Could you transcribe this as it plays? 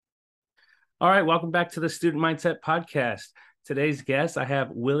All right, welcome back to the Student Mindset Podcast. Today's guest, I have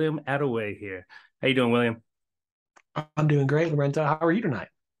William Attaway here. How you doing, William? I'm doing great, Lorenzo. How are you tonight?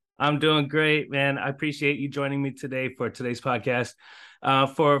 I'm doing great, man. I appreciate you joining me today for today's podcast.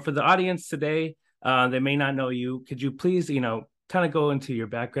 For the audience today, they may not know you. Could you please, kind of go into your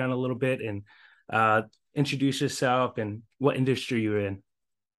background a little bit and introduce yourself and what industry you're in?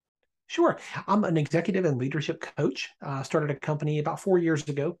 Sure. I'm an executive and leadership coach. Started a company about 4 years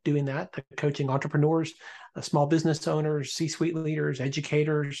ago doing that, coaching entrepreneurs, small business owners, C-suite leaders,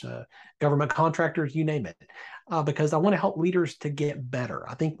 educators, government contractors, you name it, because I want to help leaders to get better.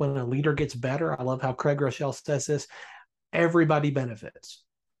 I think when a leader gets better, I love how Craig Rochelle says this, everybody benefits.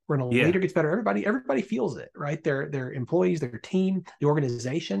 When a Yeah. leader gets better, everybody feels it, right? Their employees, their team, the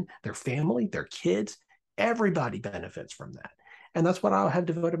organization, their family, their kids, everybody benefits from that. And that's what I have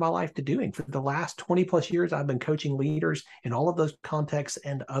devoted my life to doing. For the last 20 plus years, I've been coaching leaders in all of those contexts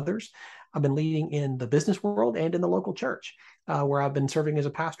and others. I've been leading in the business world and in the local church, where I've been serving as a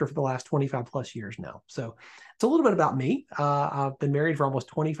pastor for the last 25 plus years now. So it's a little bit about me. I've been married for almost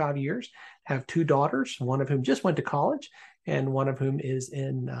 25 years, have two daughters, one of whom just went to college and one of whom is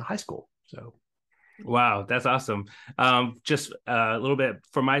in high school. So Wow, that's awesome. Just a little bit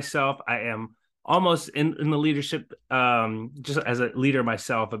for myself, I am almost in the leadership, just as a leader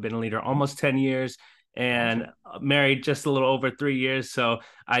myself. I've been a leader almost 10 years and awesome. married just a little over 3 years. So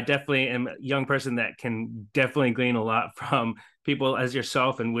I definitely am a young person that can definitely glean a lot from people as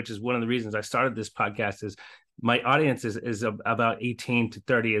yourself. And which is one of the reasons I started this podcast is my audience is about 18 to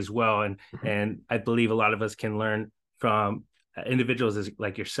 30 as well. And I believe a lot of us can learn from individuals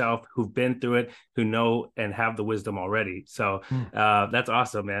like yourself who've been through it, who know and have the wisdom already. So that's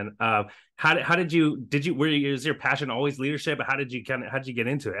awesome, man. How did you is your passion always leadership? How did you get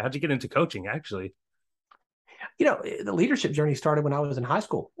into it? How'd you get into coaching actually? The leadership journey started when I was in high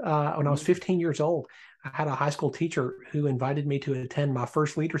school. When I was 15 years old, I had a high school teacher who invited me to attend my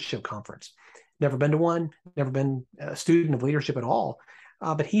first leadership conference. Never been to one, never been a student of leadership at all.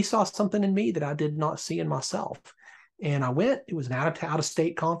 But he saw something in me that I did not see in myself. And I went. It was an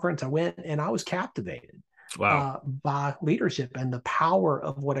out-of-state conference. I went and I was captivated Wow. by leadership and the power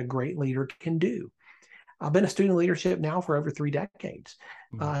of what a great leader can do. I've been a student of leadership now for over 3 decades,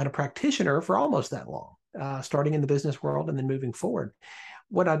 and a practitioner for almost that long, starting in the business world and then moving forward.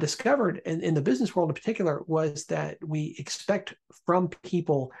 What I discovered in the business world in particular was that we expect from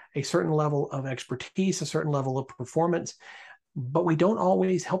people a certain level of expertise, a certain level of performance, but we don't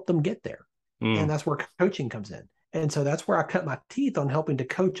always help them get there. And Mm. that's where coaching comes in. And so that's where I cut my teeth on helping to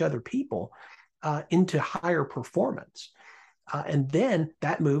coach other people into higher performance. And then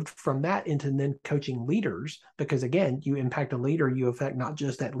that moved from that into then coaching leaders, because again, you impact a leader, you affect not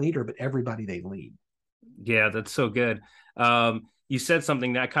just that leader, but everybody they lead. Yeah, that's so good. You said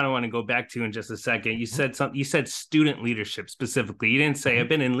something that I kind of want to go back to in just a second. You said something. You said student leadership specifically. You didn't say I've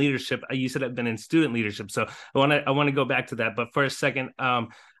been in leadership. You said I've been in student leadership. So I want to go back to that. But for a second, I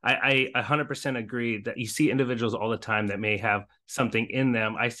 100% agree that you see individuals all the time that may have something in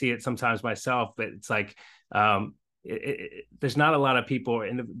them. I see it sometimes myself, but it's like there's not a lot of people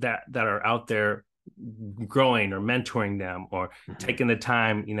that are out there growing or mentoring them or taking the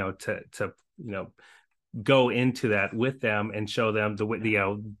time, to go into that with them and show them the way,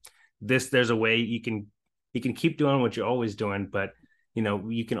 there's a way you can keep doing what you're always doing, but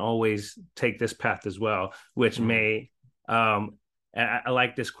you can always take this path as well, which may I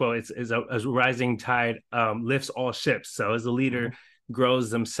like this quote. It's as a rising tide lifts all ships. So as a leader grows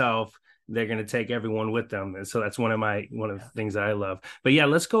themselves, they're going to take everyone with them. And so that's one of the things that I love. But yeah,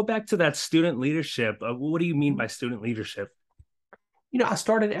 let's go back to that student leadership. What do you mean by student leadership? I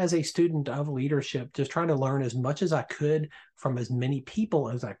started as a student of leadership, just trying to learn as much as I could from as many people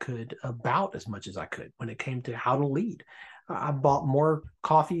as I could about as much as I could when it came to how to lead. I bought more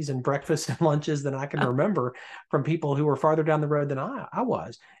coffees and breakfasts and lunches than I can remember from people who were farther down the road than I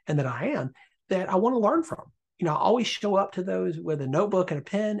was and that I am, that I want to learn from. I always show up to those with a notebook and a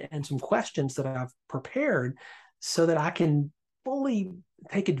pen and some questions that I've prepared so that I can fully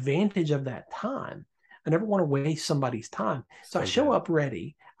take advantage of that time. I never want to waste somebody's time. So I show up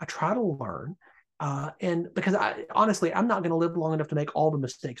ready. I try to learn. And because honestly, I'm not going to live long enough to make all the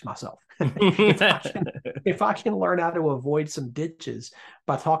mistakes myself. if I can learn how to avoid some ditches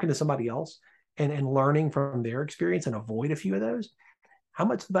by talking to somebody else and learning from their experience and avoid a few of those, how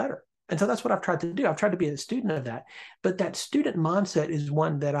much the better. And so that's what I've tried to do. I've tried to be a student of that. But that student mindset is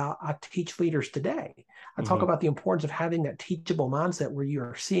one that I teach leaders today. I talk about the importance of having that teachable mindset where you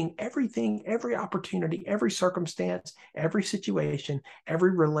are seeing everything, every opportunity, every circumstance, every situation,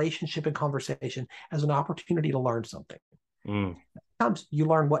 every relationship and conversation as an opportunity to learn something. Sometimes you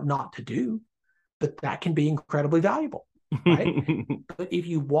learn what not to do. but that can be incredibly valuable, right? But if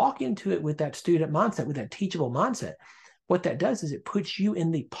you walk into it with that student mindset, with that teachable mindset, what that does is it puts you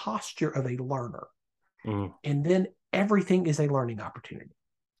in the posture of a learner. Mm, And then everything is a learning opportunity,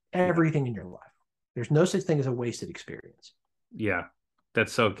 yeah. everything in your life. There's no such thing as a wasted experience. Yeah,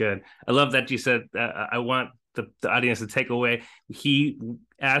 that's so good. I love that you said I want the audience to take away. He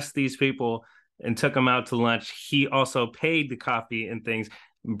asked these people and took them out to lunch. He also paid the coffee and things,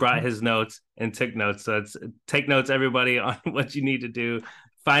 brought his notes and took notes. So it's take notes, everybody, on what you need to do.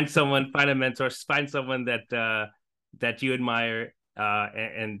 Find someone, find a mentor, find someone that you admire,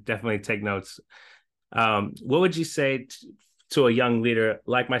 and definitely take notes. What would you say to a young leader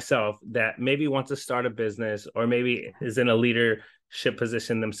like myself that maybe wants to start a business or maybe is in a leadership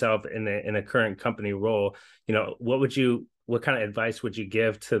position themselves in a current company role? What kind of advice would you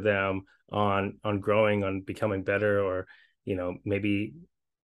give to them on growing, on becoming better, or maybe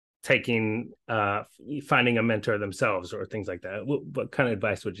taking finding a mentor themselves or things like that? What kind of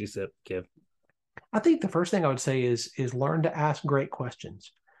advice would you give? I think the first thing I would say is learn to ask great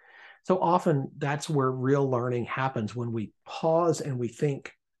questions. So often that's where real learning happens, when we pause and we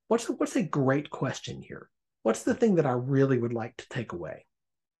think, what's a great question here? What's the thing that I really would like to take away?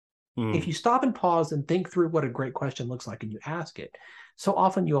 If you stop and pause and think through what a great question looks like and you ask it, so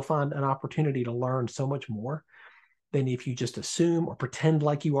often you'll find an opportunity to learn so much more than if you just assume or pretend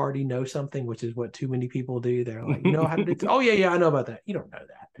like you already know something, which is what too many people do. They're like, you know how to do this? Oh, yeah, I know about that. You don't know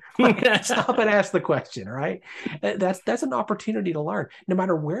that. Like, stop and ask the question, right? That's an opportunity to learn, no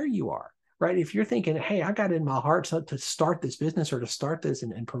matter where you are, right? If you're thinking, hey, I got in my heart to start this business or to start this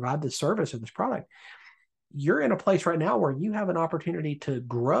and provide this service or this product, you're in a place right now where you have an opportunity to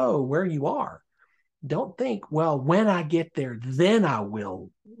grow where you are. Don't think, well, when I get there, then I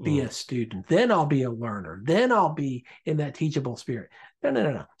will be a student, then I'll be a learner, then I'll be in that teachable spirit.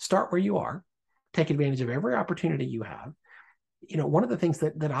 No. Start where you are. Take advantage of every opportunity you have. One of the things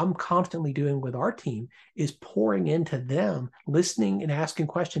that I'm constantly doing with our team is pouring into them, listening and asking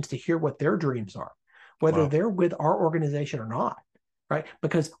questions to hear what their dreams are, whether Wow. they're with our organization or not. Right?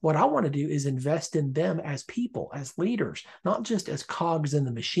 Because what I want to do is invest in them as people, as leaders, not just as cogs in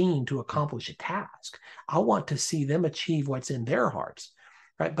the machine to accomplish a task. I want to see them achieve what's in their hearts,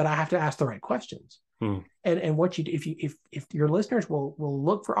 right? But I have to ask the right questions. And what you do, if your listeners will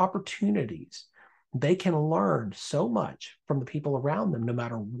look for opportunities, they can learn so much from the people around them, no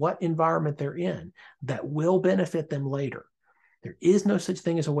matter what environment they're in, that will benefit them later. There is no such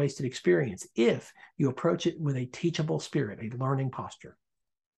thing as a wasted experience if you approach it with a teachable spirit, a learning posture.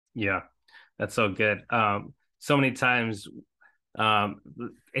 Yeah, that's so good. So many times,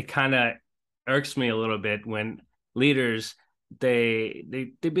 it kind of irks me a little bit when leaders they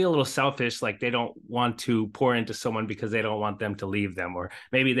be a little selfish, like they don't want to pour into someone because they don't want them to leave them, or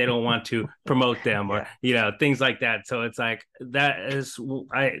maybe they don't want to promote them, or things like that. So it's like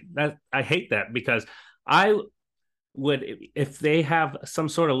I hate that, because I would, if they have some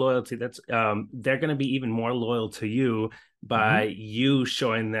sort of loyalty, that's they're going to be even more loyal to you by you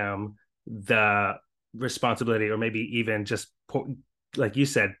showing them the responsibility, or maybe even just like you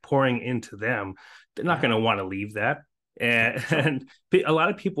said, pouring into them. They're not going to want to leave that, and a lot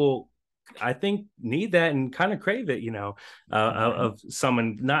of people, I think, need that and kind of crave it, of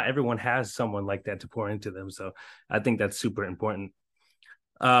someone. Not everyone has someone like that to pour into them, so I think that's super important.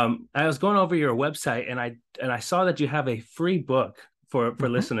 I was going over your website, and I saw that you have a free book for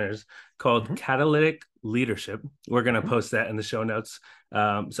listeners called Catalytic Leadership. We're going to post that in the show notes,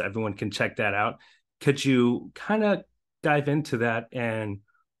 so everyone can check that out. Could you kind of dive into that and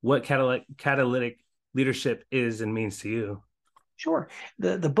what catalytic leadership is and means to you? Sure.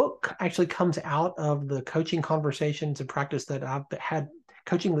 The book actually comes out of the coaching conversations and practice that I've had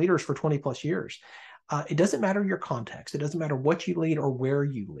coaching leaders for 20 plus years. It doesn't matter your context. It doesn't matter what you lead or where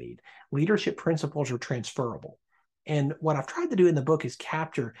you lead. Leadership principles are transferable. And what I've tried to do in the book is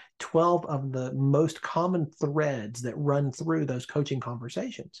capture 12 of the most common threads that run through those coaching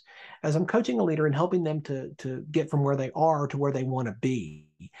conversations. As I'm coaching a leader and helping them to get from where they are to where they want to be,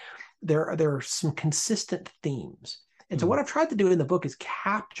 there are some consistent themes. And so what I've tried to do in the book is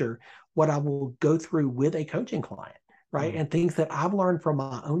capture what I will go through with a coaching client, right? And things that I've learned from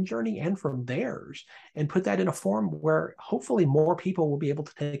my own journey and from theirs, and put that in a form where hopefully more people will be able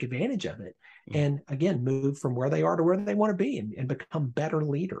to take advantage of it. And again, move from where they are to where they want to be, and become better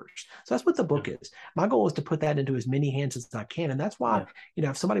leaders. So that's what the book is. My goal is to put that into as many hands as I can. And that's why,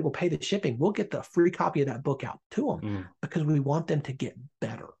 if somebody will pay the shipping, we'll get the free copy of that book out to them, because we want them to get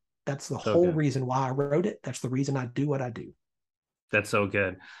better. That's the whole reason why I wrote it. That's the reason I do what I do. That's so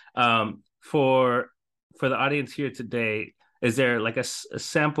good. For the audience here today, is there like a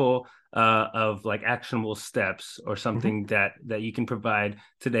sample of like actionable steps or something that you can provide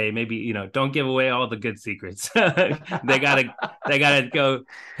today? Maybe, you know, don't give away all the good secrets. They gotta go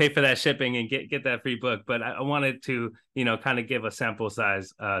pay for that shipping and get that free book. But I wanted to, you know, kind of give a sample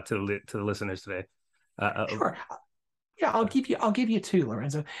size to the listeners today. Sure. Yeah, I'll give you two,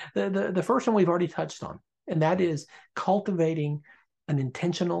 Lorenzo. The first one we've already touched on, and that is cultivating an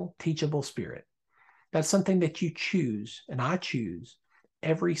intentional, teachable spirit. That's something that you choose, and I choose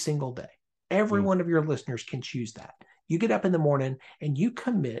every single day. Every one of your listeners can choose that. You get up in the morning and you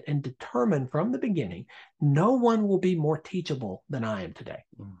commit and determine from the beginning, no one will be more teachable than I am today.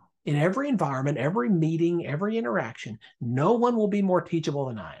 In every environment, every meeting, every interaction, no one will be more teachable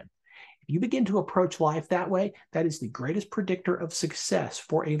than I am. If you begin to approach life that way, that is the greatest predictor of success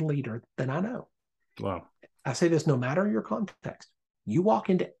for a leader that I know. Wow. I say this no matter your context. You walk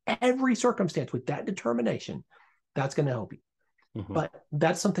into every circumstance with that determination, that's going to help you. But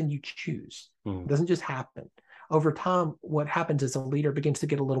that's something you choose. It doesn't just happen. Over time, what happens is a leader begins to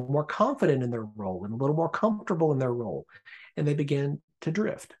get a little more confident in their role and a little more comfortable in their role, and they begin to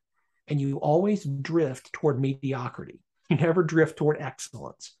drift. And you always drift toward mediocrity. You never drift toward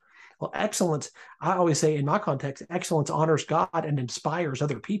excellence. Well, excellence, I always say in my context, excellence honors God and inspires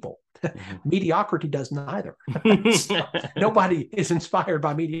other people. Mediocrity does neither. So nobody is inspired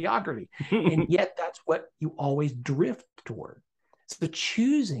by mediocrity. And yet that's what you always drift toward. So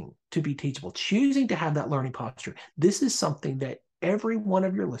choosing to be teachable, choosing to have that learning posture, this is something that every one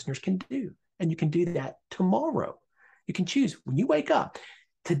of your listeners can do. And you can do that tomorrow. You can choose when you wake up.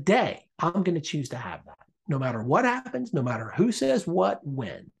 Today, I'm going to choose to have that. No matter what happens, no matter who says what,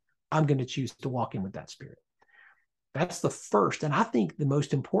 when, I'm going to choose to walk in with that spirit. That's the first, and I think the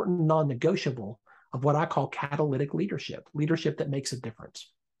most important non-negotiable of what I call catalytic leadership, leadership that makes a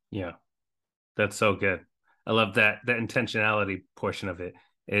difference. Yeah, that's so good. I love that. The intentionality portion of it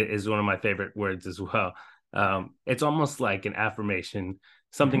is one of my favorite words as well. It's almost like an affirmation,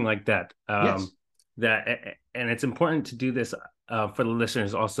 something like that. Yes. And it's important to do this for the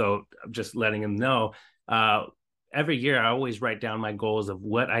listeners. Also, just letting them know. Every year, I always write down my goals of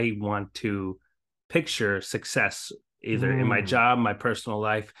what I want to picture success, either in my job, my personal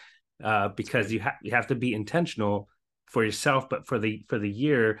life, because you have to be intentional for yourself, but for the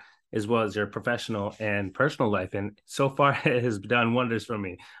year, as well as your professional and personal life. And so far, it has done wonders for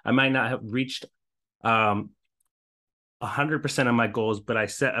me. I might not have reached 100% of my goals, but I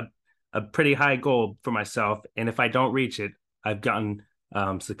set a pretty high goal for myself. And if I don't reach it, I've gotten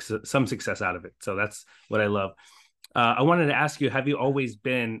some success out of it. So that's what I love. I wanted to ask you, have you always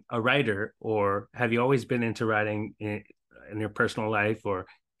been a writer, or have you always been into writing in your personal life or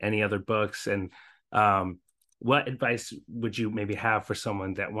any other books? And what advice would you maybe have for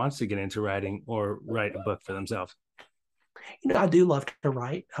someone that wants to get into writing or write a book for themselves? You know, I do love to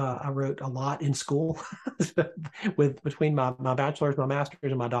write. I wrote a lot in school between my bachelor's, my master's,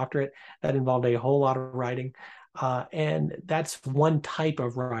 and my doctorate. That involved a whole lot of writing. And that's one type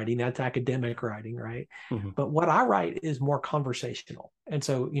of writing. That's academic writing, right? But what I write is more conversational. And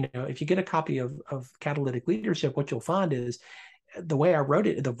so, you know, if you get a copy of Catalytic Leadership, what you'll find is the way I wrote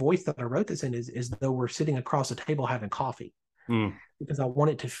it, the voice that I wrote this in is though we're sitting across a table having coffee, because I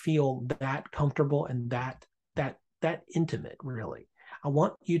want it to feel that comfortable and that intimate, really. I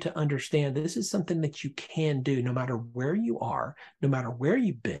want you to understand this is something that you can do no matter where you are, no matter where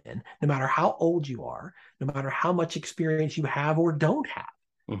you've been, no matter how old you are, no matter how much experience you have or don't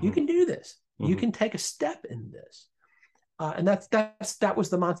have. You can do this. You can take a step in this. And that was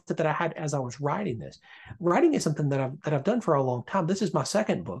the mindset that I had as I was writing this. Writing is something that I've done for a long time. This is my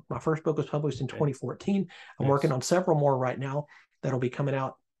second book. My first book was published in 2014. I'm working on several more right now that'll be coming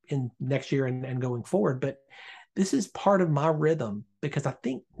out in next year and going forward. But this is part of my rhythm, because I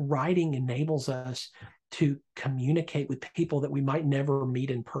think writing enables us to communicate with people that we might never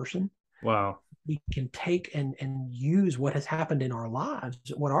meet in person. Wow. We can take and use what has happened in our lives,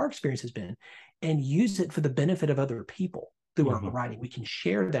 what our experience has been, and use it for the benefit of other people through our writing. We can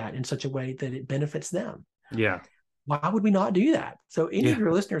share that in such a way that it benefits them. Yeah. Why would we not do that? So any of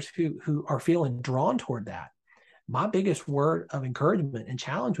your listeners who are feeling drawn toward that, my biggest word of encouragement and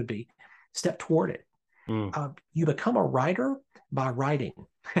challenge would be step toward it. You become a writer by writing.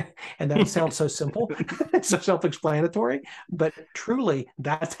 And that sounds so simple, so self-explanatory, but truly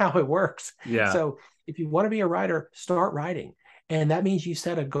that's how it works. Yeah. So if you want to be a writer, start writing. And that means you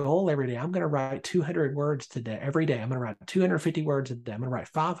set a goal every day. I'm going to write 200 words today. Every day, I'm going to write 250 words a day. I'm going to write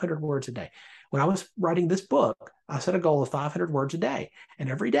 500 words a day. When I was writing this book, I set a goal of 500 words a day. And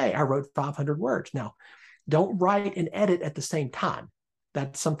every day I wrote 500 words. Now, don't write and edit at the same time.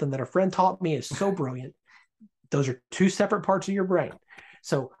 That's something that a friend taught me is so brilliant. Those are two separate parts of your brain.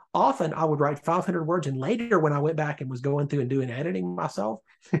 So often I would write 500 words, and later when I went back and was going through and doing editing myself,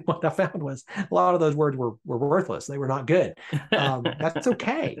 what I found was a lot of those words were worthless. They were not good. That's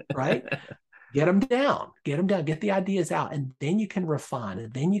okay, right? Get them down, get the ideas out, and then you can refine,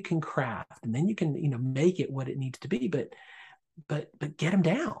 and then you can craft, and then you can, make it what it needs to be. But get them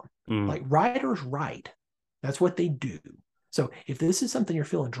down. Like writers write. That's what they do. So if this is something you're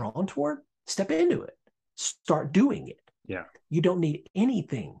feeling drawn toward, step into it. Start doing it. Yeah. You don't need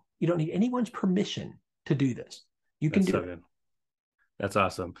anything. You don't need anyone's permission to do this. You can do it. Good. That's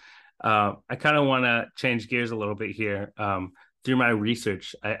awesome. I kind of want to change gears a little bit here. Through my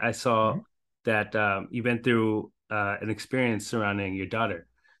research, I saw that you've been through an experience surrounding your daughter,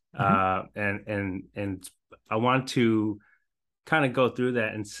 and I want to kind of go through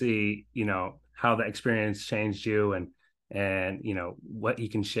that and see, how the experience changed you, and what you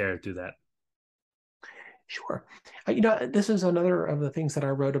can share through that. Sure. This is another of the things that I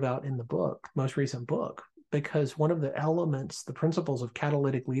wrote about in the book, most recent book, because one of the elements, the principles of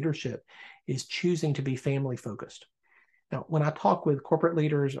catalytic leadership is choosing to be family focused. Now, when I talk with corporate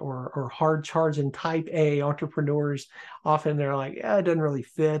leaders or hard charging type A entrepreneurs, often they're like, yeah, it doesn't really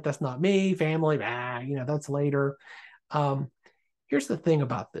fit. That's not me. Family, that's later. Here's the thing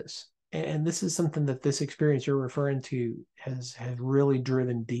about this. And this is something that this experience you're referring to has really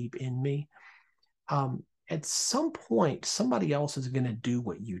driven deep in me. At some point, somebody else is going to do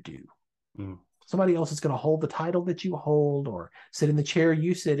what you do. Somebody else is going to hold the title that you hold, or sit in the chair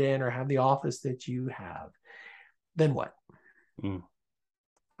you sit in, or have the office that you have. Then what?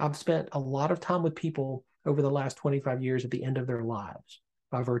 I've spent a lot of time with people over the last 25 years at the end of their lives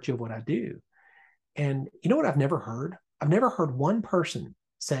by virtue of what I do. And you know what I've never heard? I've never heard one person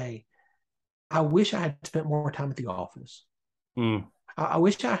say, I wish I had spent more time at the office. I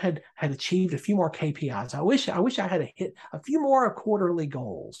wish I had achieved a few more KPIs. I wish I had hit a few more quarterly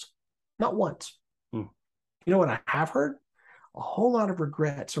goals. Not once. You know what I have heard? A whole lot of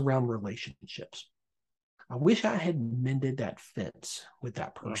regrets around relationships. I wish I had mended that fence with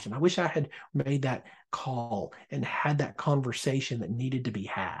that person. I wish I had made that call and had that conversation that needed to be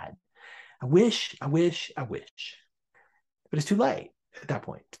had. I wish. But it's too late at that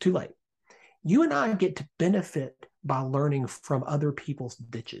point. It's too late. You and I get to benefit by learning from other people's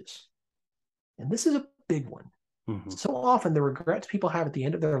ditches. And this is a big one. So often the regrets people have at the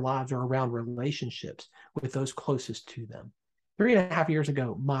end of their lives are around relationships with those closest to them. 3.5 years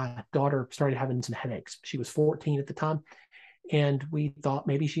ago, my daughter started having some headaches. She was 14 at the time, and we thought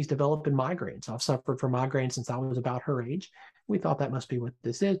maybe she's developing migraines. I've suffered from migraines since I was about her age. We thought that must be what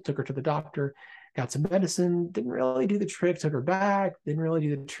this is. Took her to the doctor, got some medicine, didn't really do the trick, took her back, didn't really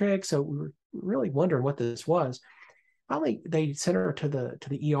do the trick. So we were really wondering what this was. Finally, they sent her to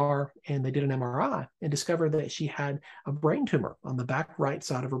the ER, and they did an MRI and discovered that she had a brain tumor on the back right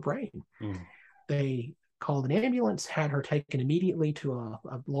side of her brain. They called an ambulance, had her taken immediately to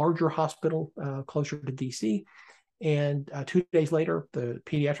a larger hospital closer to DC. And 2 days later, the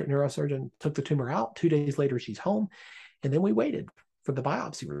pediatric neurosurgeon took the tumor out. 2 days later, she's home. And then we waited for the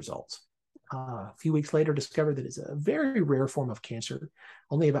biopsy results. A few weeks later, discovered that it's a very rare form of cancer.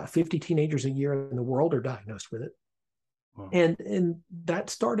 Only about 50 teenagers a year in the world are diagnosed with it. Wow. And that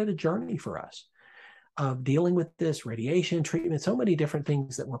started a journey for us of dealing with this radiation treatment, so many different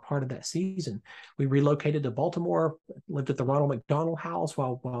things that were part of that season. We relocated to Baltimore, lived at the Ronald McDonald House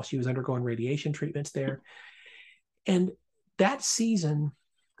while she was undergoing radiation treatments there. And that season,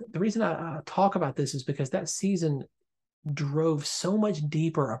 the reason I talk about this is because that season drove so much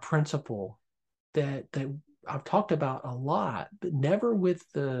deeper a principle that I've talked about a lot, but never with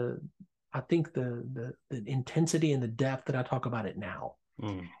the intensity and the depth that I talk about it now.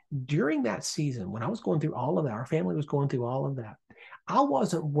 During that season, when I was going through all of that, our family was going through all of that, I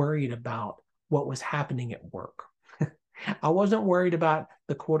wasn't worried about what was happening at work. I wasn't worried about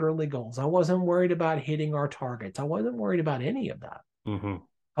the quarterly goals. I wasn't worried about hitting our targets. I wasn't worried about any of that.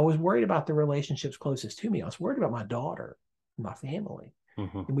 I was worried about the relationships closest to me. I was worried about my daughter, my family.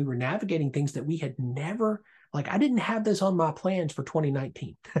 And we were navigating things that we had never, I didn't have this on my plans for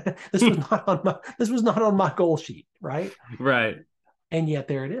 2019. This was not on my goal sheet, right? Right. And yet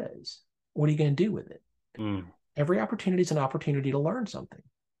there it is. What are you going to do with it? Every opportunity is an opportunity to learn something.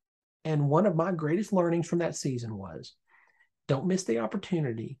 And one of my greatest learnings from that season was, don't miss the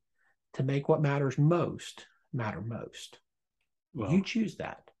opportunity to make what matters most matter most. Wow. You choose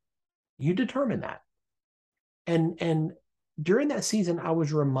that. You determine that. And during that season, I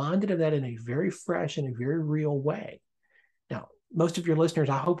was reminded of that in a very fresh and a very real way. Now, most of your listeners,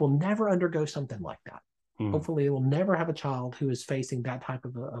 I hope, will never undergo something like that. Hopefully, they will never have a child who is facing that type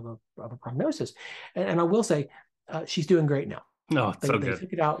of a prognosis. And I will say, she's doing great now. Oh, it's so They good.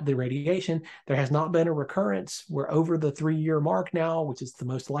 took it out, the radiation. There has not been a recurrence. We're over the 3-year mark now, which is the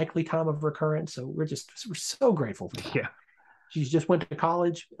most likely time of recurrence. So we're so grateful for that. Yeah. She's just went to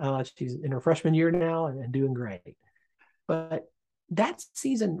college. She's in her freshman year now and doing great. But that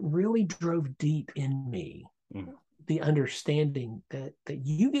season really drove deep in me Mm. the understanding that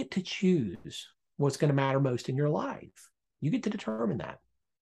you get to choose what's going to matter most in your life. You get to determine that.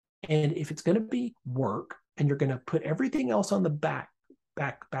 And if it's going to be work and you're going to put everything else on the back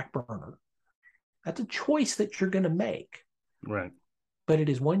burner, that's a choice that you're going to make. Right. But it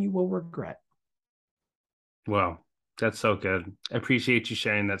is one you will regret. Well, that's so good. I appreciate you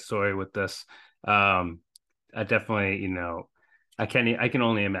sharing that story with us. I definitely, I can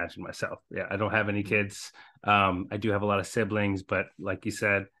only imagine myself. Yeah, I don't have any kids. I do have a lot of siblings, but like you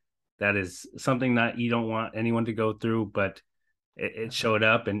said, that is something that you don't want anyone to go through, but it showed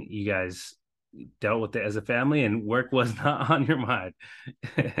up and you guys dealt with it as a family and work was not on your mind.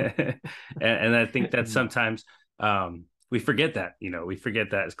 And I think that sometimes we forget that, we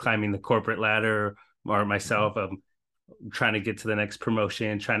forget that as climbing the corporate ladder or myself, trying to get to the next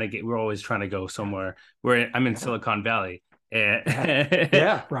promotion, we're always trying to go somewhere where I'm in Silicon Valley and,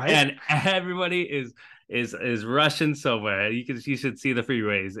 Yeah, right. and everybody is rushing somewhere. You should see the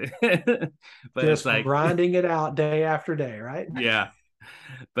freeways, but Just it's like, grinding it out day after day, right? yeah,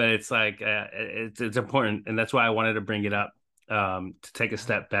 but it's like it's important, and that's why I wanted to bring it up, to take a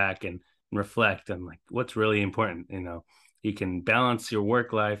step back and reflect on like what's really important. You can balance your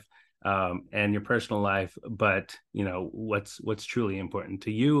work life and your personal life, but what's truly important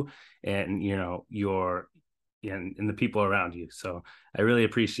to you and your and the people around you. So I really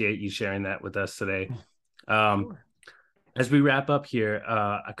appreciate you sharing that with us today. Sure. As we wrap up here,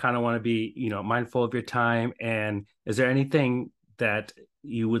 I kind of want to be, mindful of your time. And is there anything that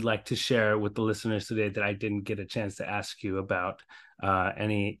you would like to share with the listeners today that I didn't get a chance to ask you about?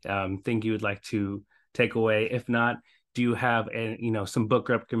 Any thing you would like to take away? If not, do you have some book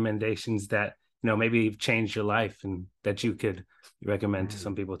recommendations that maybe have changed your life and that you could recommend to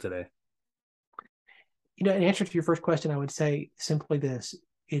some people today? In answer to your first question, I would say simply this: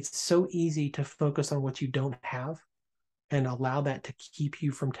 it's so easy to focus on what you don't have and allow that to keep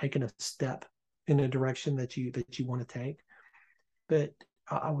you from taking a step in a direction that you want to take. But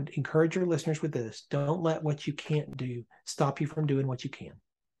I would encourage your listeners with this: don't let what you can't do stop you from doing what you can.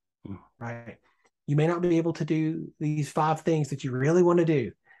 Right? You may not be able to do these 5 things that you really want to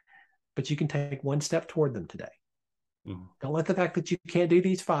do, but you can take one step toward them today. Don't let the fact that you can't do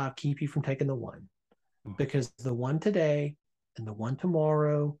these 5 keep you from taking the one, because the one today and the one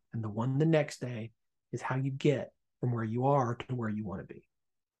tomorrow and the one the next day is how you get from where you are to where you want to be.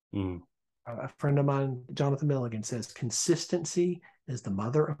 A friend of mine, Jonathan Milligan, says consistency is the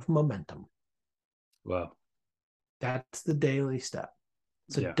mother of momentum. Well, that's the daily step.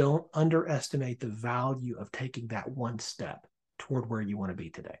 So don't underestimate the value of taking that one step toward where you want to be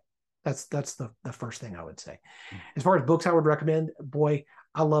today. That's the first thing I would say. As far as books I would recommend, boy,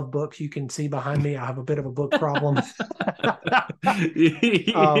 I love books. You can see behind me, I have a bit of a book problem.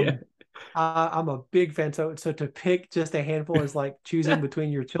 I'm a big fan. So to pick just a handful is like choosing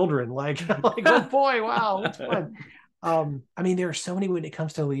between your children. Like oh boy, wow, which one? There are so many when it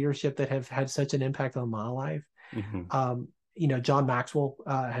comes to leadership that have had such an impact on my life. John Maxwell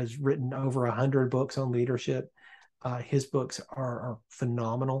has written over 100 books on leadership. His books are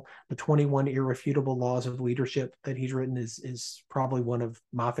phenomenal. The 21 Irrefutable Laws of Leadership that he's written is probably one of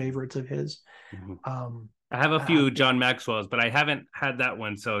my favorites of his. I have a few John Maxwell's, but I haven't had that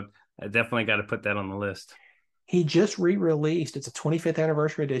one, so I definitely got to put that on the list. He just re-released. It's a 25th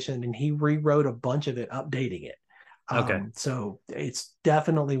anniversary edition, and he rewrote a bunch of it, updating it. Okay. So it's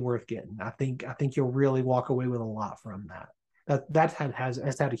definitely worth getting. I think you'll really walk away with a lot from that. That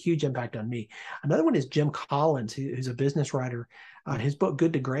has had a huge impact on me. Another one is Jim Collins, who's a business writer. His book,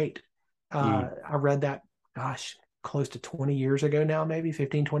 Good to Great. I read that, close to 20 years ago now, maybe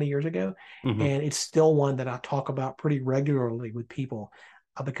 15, 20 years ago. And it's still one that I talk about pretty regularly with people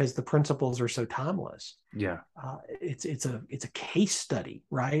because the principles are so timeless. Yeah. It's a case study,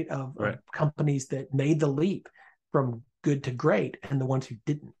 right? Of companies that made the leap from good to great and the ones who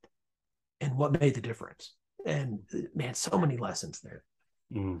didn't, and what made the difference. And man, so many lessons there.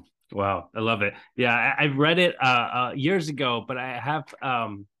 Wow, I love it. Yeah, I read it years ago, but I have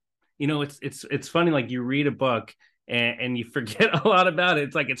it's funny, like you read a book and you forget a lot about it.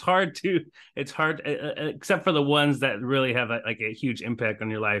 It's like it's hard except for the ones that really have a huge impact on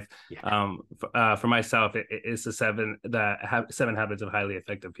your life. For myself, it's the 7 Habits of Highly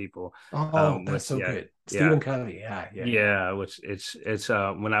Effective People. That's so good. Stephen Covey. Which it's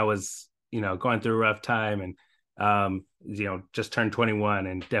when I was going through a rough time, and just turned 21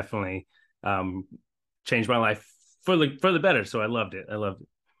 and definitely changed my life for the better. So I loved it. I loved it.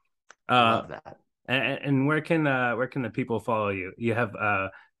 Love that. And where can the people follow you? You have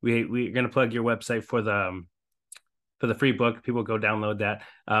we're gonna plug your website for the free book. People go download that.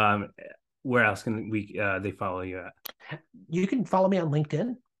 Where else can they follow you at? You can follow me on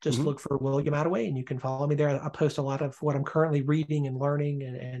LinkedIn. Just Mm-hmm. look for William Attaway, and you can follow me there. I post a lot of what I'm currently reading and learning,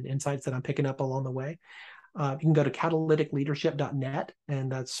 and insights that I'm picking up along the way. You can go to catalyticleadership.net,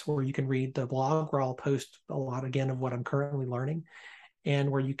 and that's where you can read the blog, where I'll post a lot again of what I'm currently learning,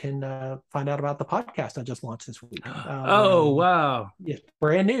 and where you can find out about the podcast I just launched this week. Oh, wow. Yeah,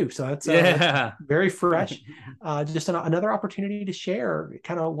 brand new. So that's very fresh. Just another opportunity to share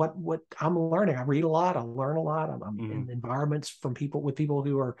kind of what I'm learning. I read a lot. I learn a lot. I'm in environments with people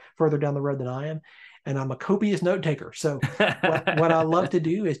who are further down the road than I am. And I'm a copious note taker. So what I love to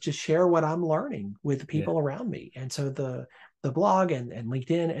do is just share what I'm learning with the people around me. And so the blog and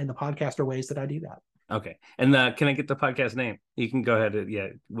LinkedIn and the podcast are ways that I do that. Okay. And can I get the podcast name? You can go ahead.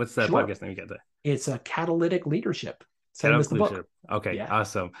 What's that podcast name you got there? It's a Catalytic Leadership. Same as the book. Okay. Yeah.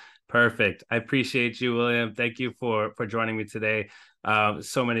 Awesome. Perfect. I appreciate you, William. Thank you for joining me today.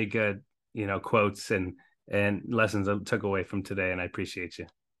 So many good, quotes and lessons I took away from today, and I appreciate you.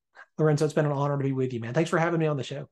 Lorenzo, it's been an honor to be with you, man. Thanks for having me on the show.